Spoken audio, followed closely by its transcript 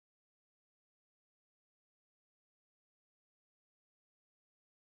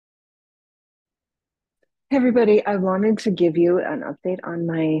Hey everybody, I wanted to give you an update on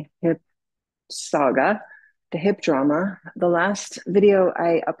my hip saga, the hip drama. The last video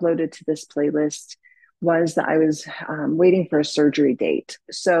I uploaded to this playlist was that I was waiting for a surgery date.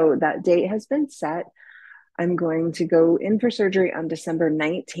 So that date has been set. I'm going to go in for surgery on December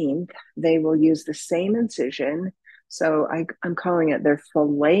 19th. They will use the same incision. So I'm calling it, they're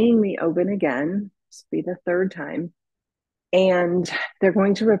filleting me open again. This will be the third time, and they're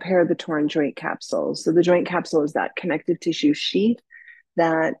going to repair the torn joint capsule. So the joint capsule is that connective tissue sheath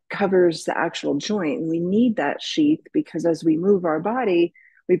that covers the actual joint. And we need that sheath because as we move our body,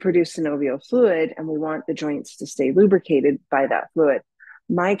 we produce synovial fluid and we want the joints to stay lubricated by that fluid.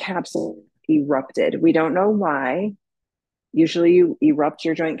 My capsule erupted. We don't know why. Usually you erupt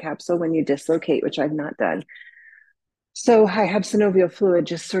your joint capsule when you dislocate, which I've not done. So I have synovial fluid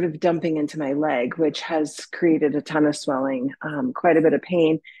just sort of dumping into my leg, which has created a ton of swelling, quite a bit of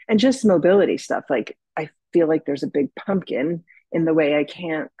pain, and just mobility stuff. Like I feel like there's a big pumpkin in the way I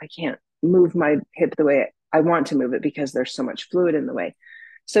can't move my hip the way I want to move it because there's so much fluid in the way.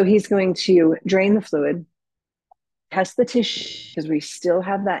 So he's going to drain the fluid, test the tissue because we still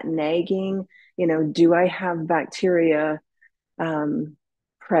have that nagging, do I have bacteria um,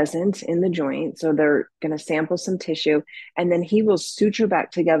 present in the joint. So they're going to sample some tissue, and then he will suture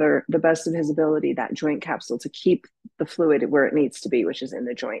back together the best of his ability that joint capsule to keep the fluid where it needs to be, which is in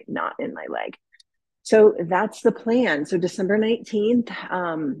the joint, not in my leg. So that's the plan. So December 19th,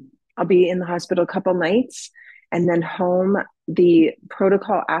 I'll be in the hospital a couple nights and then home. The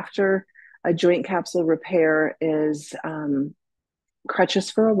protocol after a joint capsule repair is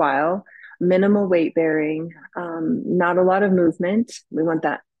crutches for a while, minimal weight bearing, not a lot of movement. We want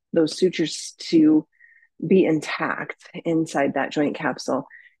those sutures to be intact inside that joint capsule.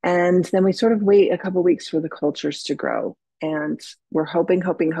 And then we sort of wait a couple weeks for the cultures to grow. And we're hoping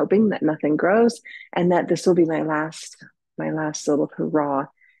that nothing grows and that this will be my last little hurrah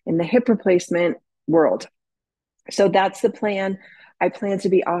in the hip replacement world. So that's the plan. I plan to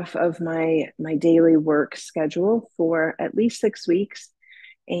be off of my daily work schedule for at least 6 weeks,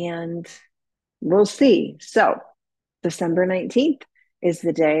 and we'll see. So December 19th is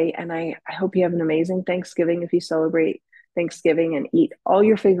the day, and I hope you have an amazing Thanksgiving if you celebrate Thanksgiving, and eat all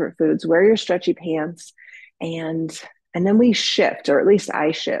your favorite foods, wear your stretchy pants, and and then we shift, or at least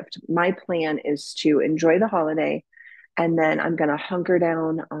I shift. My plan is to enjoy the holiday, and then I'm going to hunker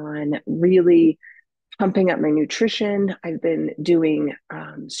down on really pumping up my nutrition. I've been doing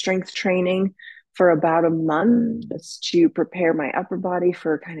strength training for about a month just to prepare my upper body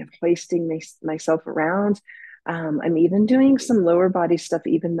for kind of hoisting myself around. I'm even doing some lower body stuff,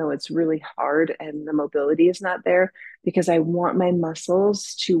 even though it's really hard and the mobility is not there, because I want my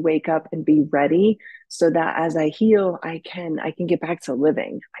muscles to wake up and be ready so that as I heal, I can get back to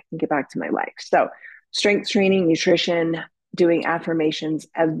living. I can get back to my life. So strength training, nutrition, doing affirmations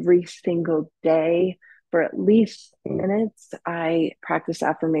every single day for at least minutes. I practice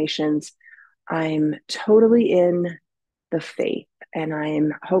affirmations. I'm totally in the faith, and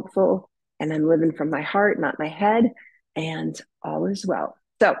I'm hopeful, and I'm living from my heart, not my head, and all is well.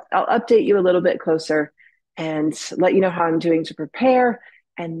 So I'll update you a little bit closer and let you know how I'm doing to prepare.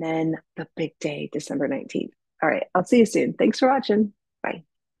 And then the big day, December 19th. All right. I'll see you soon. Thanks for watching. Bye.